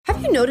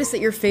Have you noticed that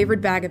your favorite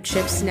bag of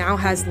chips now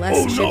has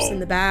less chips in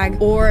the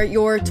bag? Or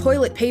your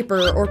toilet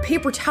paper or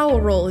paper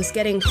towel roll is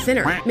getting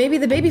thinner? Maybe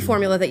the baby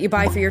formula that you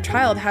buy for your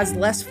child has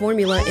less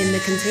formula in the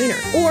container.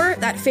 Or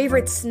that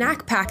favorite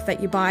snack pack that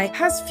you buy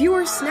has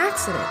fewer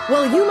snacks in it.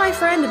 Well, you, my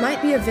friend,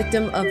 might be a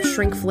victim of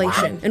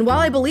shrinkflation. And while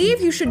I believe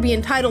you should be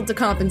entitled to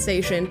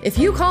compensation, if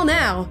you call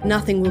now,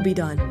 nothing will be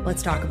done.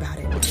 Let's talk about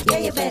it. Yeah,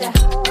 you better.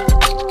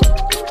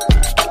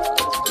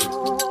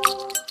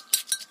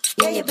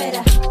 Yeah, you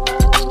better.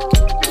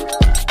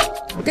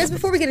 Guys,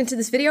 before we get into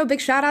this video, big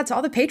shout out to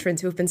all the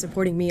patrons who have been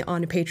supporting me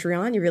on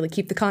Patreon. You really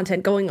keep the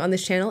content going on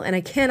this channel, and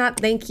I cannot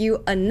thank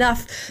you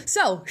enough.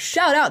 So,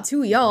 shout out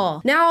to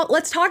y'all. Now,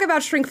 let's talk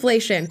about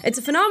shrinkflation. It's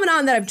a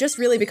phenomenon that I've just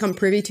really become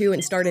privy to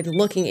and started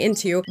looking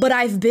into, but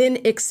I've been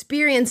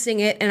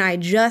experiencing it and I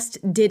just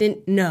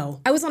didn't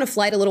know. I was on a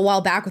flight a little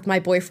while back with my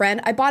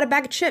boyfriend. I bought a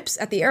bag of chips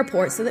at the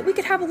airport so that we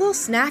could have a little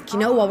snack, you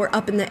know, while we're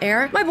up in the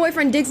air. My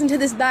boyfriend digs into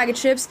this bag of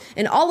chips,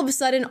 and all of a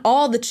sudden,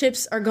 all the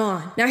chips are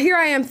gone. Now, here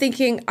I am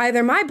thinking,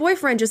 either my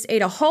boyfriend just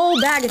ate a whole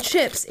bag of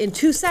chips in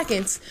 2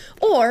 seconds,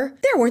 or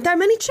there weren't that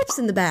many chips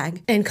in the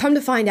bag. And come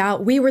to find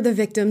out, we were the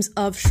victims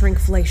of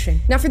shrinkflation.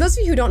 Now, for those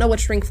of you who don't know what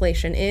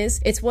shrinkflation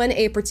is, it's when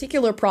a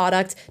particular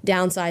product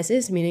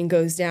downsizes, meaning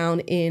goes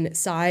down in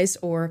size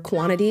or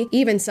quantity,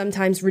 even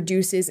sometimes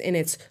reduces in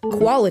its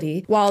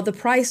quality, while the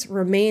price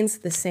remains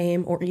the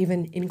same or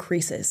even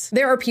increases.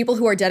 There are people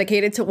who are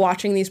dedicated to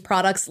watching these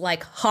products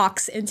like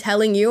hawks and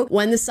telling you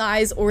when the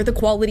size or the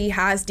quality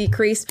has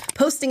decreased,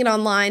 posting it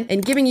online,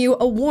 and giving you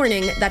a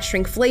warning that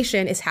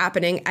shrinkflation is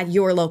happening at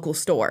your local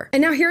store.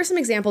 And now here are some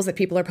examples that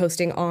people are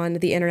posting on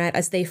the internet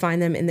as they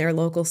find them in their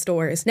local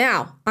stores.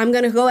 Now, I'm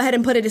gonna go ahead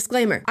and put a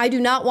disclaimer. I do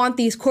not want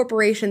these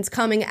corporations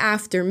coming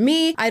after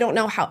me. I don't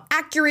know how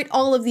accurate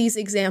all of these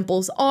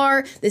examples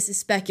are. This is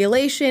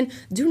speculation.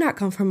 Do not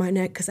come for my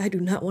neck because I do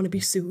not want to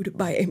be sued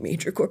by a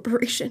major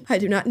corporation. I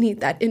do not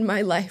need that in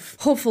my life.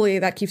 Hopefully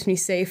that keeps me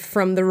safe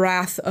from the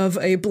wrath of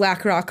a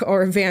BlackRock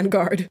or a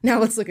Vanguard. Now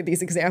let's look at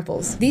these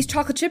examples. These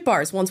chocolate chip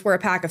bars once were a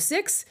pack of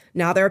 6.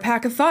 Now they're a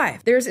pack of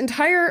 5. There's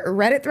entire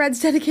Reddit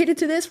threads dedicated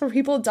to this where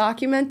people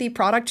document the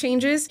product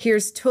changes.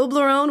 Here's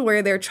Toblerone,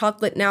 where their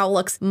chocolate now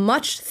looks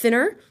much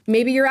thinner.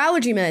 Maybe your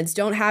allergy meds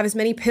don't have as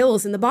many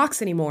pills in the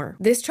box anymore.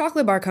 This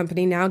chocolate bar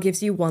company now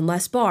gives you 1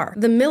 less bar.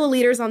 The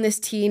milliliters on this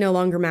tea no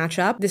longer match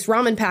up. This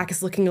ramen pack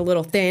is looking a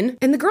little thin.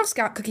 And the Girl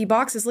Scout cookie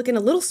box is looking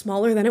a little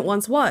smaller than it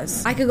once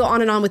was. I could go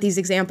on and on with these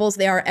examples.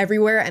 They are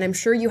everywhere, and I'm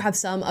sure you have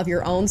some of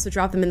your own, so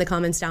drop them in the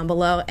comments down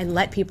below and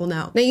let people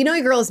know. Now, you know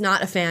your girl is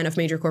not a fan of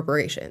major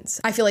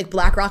corporations. I feel like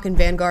BlackRock and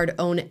Vanguard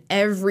own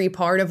every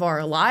part of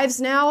our lives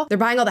now. They're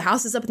buying all the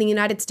houses up in the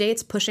United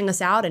States, pushing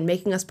us out and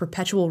making us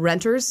perpetual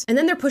renters. And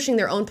then they're pushing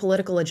their own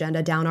political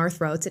agenda down our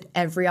throats at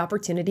every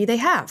opportunity they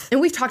have.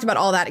 And we've talked about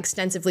all that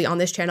extensively on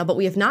this channel, but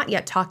we have not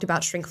yet talked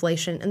about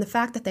shrinkflation and the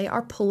fact that they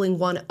are pulling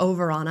one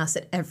over on us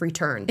at every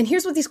turn. And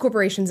here's what these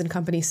corporations and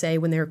companies say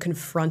when they're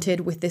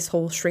confronted with this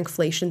whole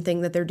shrinkflation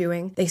thing that they're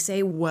doing. They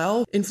say,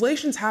 well,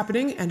 inflation's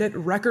happening, and at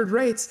record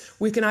rates,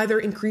 we can either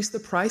increase the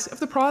price of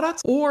the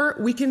product or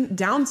we can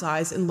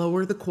downsize and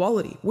lower the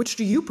quality. Which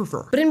do you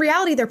prefer? But in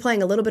reality, they're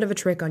playing a little bit of a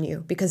trick on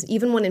you, because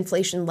even when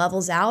inflation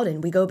levels out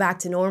and we go back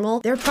to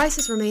normal, their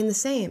prices remain the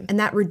same. And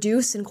that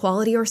reduce in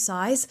quality or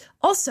size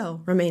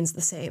also remains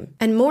the same.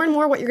 And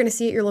more what you're gonna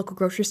see at your local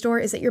grocery store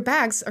is that your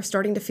bags are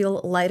starting to feel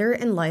lighter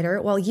and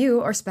lighter while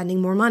you are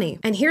spending more money.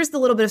 And here's the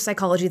little bit of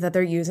psychology that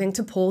they're using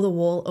to pull the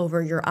wool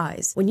over your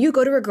eyes. When you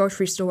go to a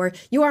grocery store,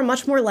 you are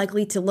much more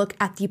likely to look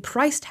at the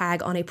price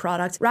tag on a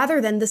product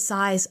rather than the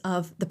size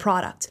of the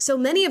product. So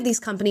many of these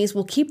companies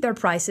will keep their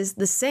prices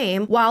the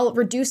same while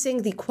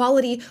reducing the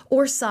quality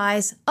or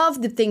size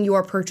of the thing you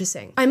are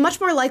purchasing. I'm much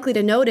more likely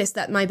to notice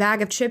that my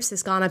bag of chips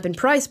has gone up in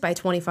price by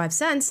 25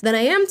 cents than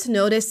I am to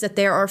notice that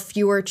there are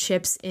fewer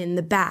chips in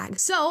the bag.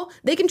 So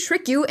they can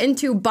trick you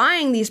into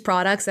buying these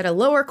products at a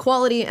lower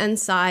quality and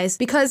size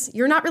because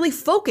you're not really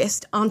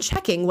focused on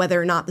checking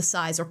whether or not the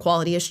size or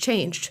quality has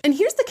changed. And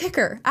here's the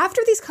kicker.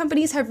 After these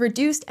companies have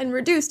reduced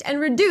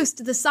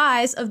the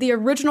size of the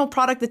original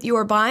product that you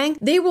are buying,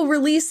 they will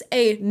release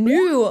a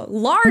new,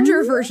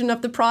 larger version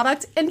of the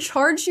product and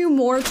charge you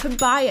more to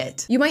buy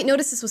it. You might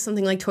notice this with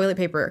something like toilet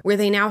paper, where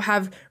they now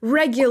have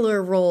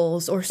regular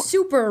rolls or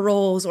super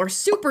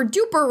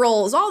duper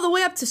rolls, all the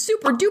way up to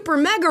super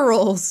duper mega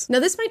rolls. Now,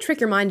 this might trick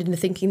your mind into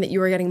thinking that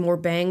you are getting more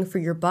bang for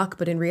your buck,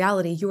 but in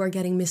reality, you are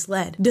getting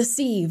misled,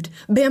 deceived,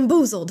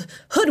 bamboozled,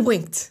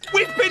 hoodwinked.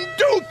 We've been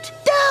duped!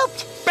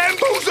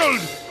 Bamboozled!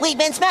 We've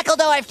been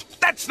smeckledorfed.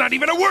 That's not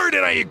even a word,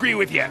 and I agree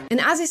with you.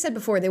 And as I said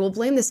before, they will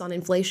blame this on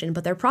inflation,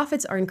 but their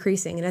profits are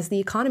increasing, and as the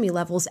economy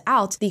levels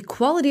out, the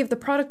quality of the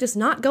product does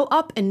not go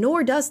up, and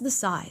nor does the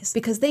size,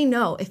 because they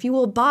know if you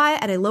will buy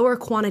at a lower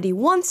quantity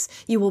once,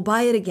 you will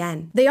buy it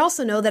again. They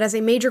also know that as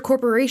a major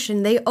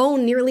corporation, they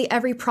own nearly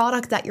every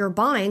product that you're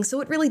buying,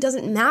 so it really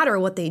doesn't matter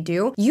what they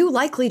do. You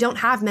likely don't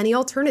have many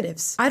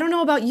alternatives. I don't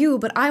know about you,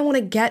 but I want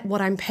to get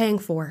what I'm paying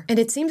for. And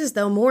it seems as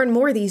though more and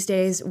more these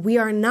days, we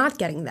are not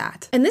getting that.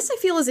 that. And this, I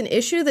feel, is an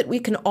issue that we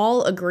can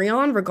all agree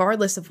on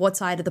regardless of what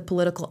side of the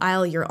political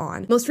aisle you're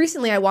on. Most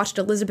recently, I watched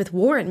Elizabeth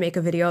Warren make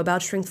a video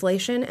about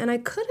shrinkflation, and I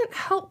couldn't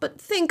help but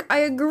think I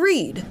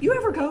agreed. You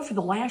ever go for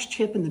the last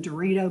chip in the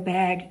Dorito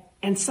bag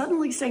and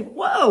suddenly say,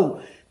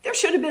 whoa, there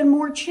should have been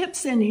more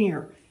chips in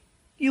here?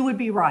 You would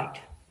be right.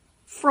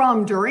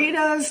 From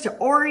Doritos to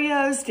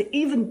Oreos to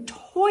even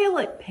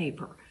toilet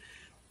paper.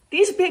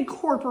 These big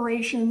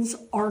corporations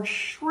are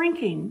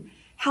shrinking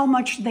how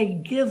much they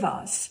give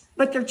us,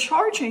 but they're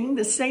charging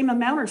the same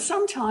amount or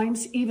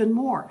sometimes even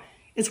more.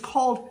 It's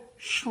called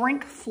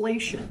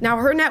shrinkflation. Now,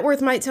 her net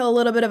worth might tell a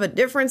little bit of a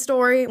different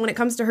story when it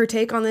comes to her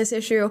take on this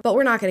issue, but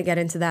we're not going to get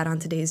into that on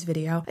today's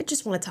video. I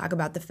just want to talk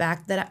about the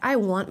fact that I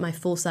want my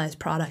full-size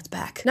product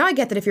back. Now, I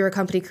get that if you're a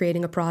company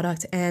creating a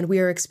product and we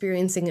are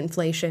experiencing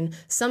inflation,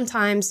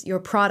 sometimes your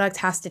product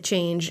has to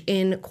change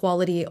in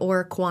quality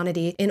or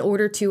quantity in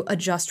order to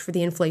adjust for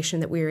the inflation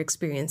that we are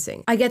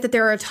experiencing. I get that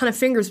there are a ton of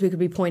fingers we could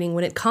be pointing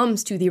when it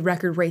comes to the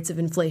record rates of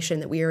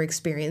inflation that we are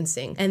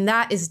experiencing, and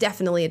that is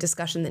definitely a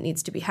discussion that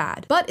needs to be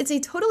had. But it's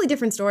a totally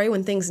different story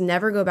when things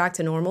never go back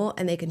to normal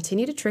and they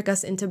continue to trick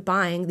us into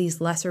buying these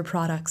lesser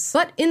products.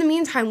 But in the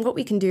meantime, what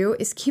we can do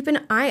is keep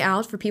an eye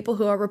out for people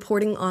who are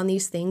reporting on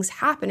these things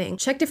happening.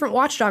 Check different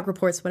watchdog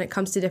reports when it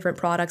comes to different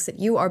products that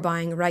you are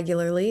buying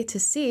regularly to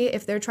see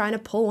if they're trying to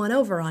pull one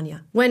over on you.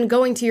 When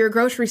going to your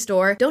grocery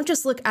store, don't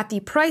just look at the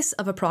price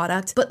of a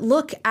product, but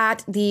look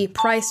at the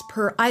price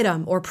per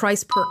item or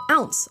price per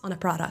ounce on a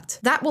product.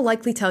 That will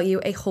likely tell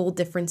you a whole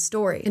different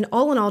story. And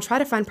all in all, try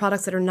to find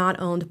products that are not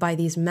owned by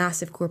these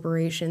massive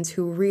corporations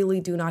who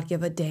really do not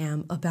give a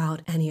damn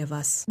about any of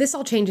us. This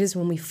all changes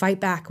when we fight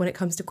back when it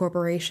comes to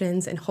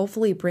corporations and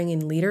hopefully bring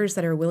in leaders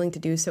that are willing to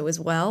do so as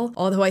well,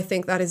 although I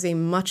think that is a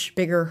much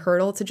bigger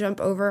hurdle to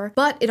jump over.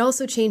 But it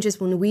also changes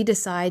when we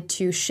decide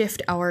to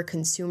shift our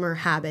consumer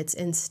habits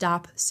and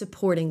stop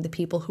supporting the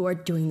people who are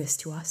doing this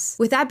to us.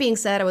 With that being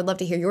said, I would love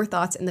to hear your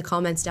thoughts in the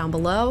comments down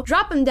below.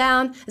 Drop them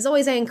down. As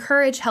always, I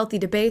encourage healthy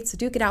debate, so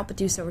duke it out, but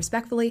do so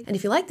respectfully. And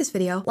if you like this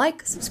video,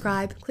 like,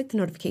 subscribe, click the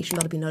notification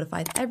bell to be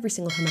notified every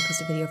single time I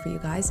post a video for you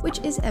guys, which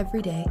is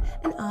every day,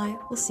 and I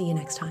will see you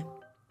next time.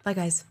 Bye,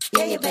 guys.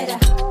 Yeah, you better.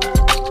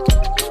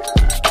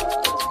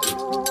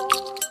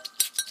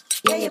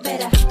 Yeah, you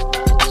better.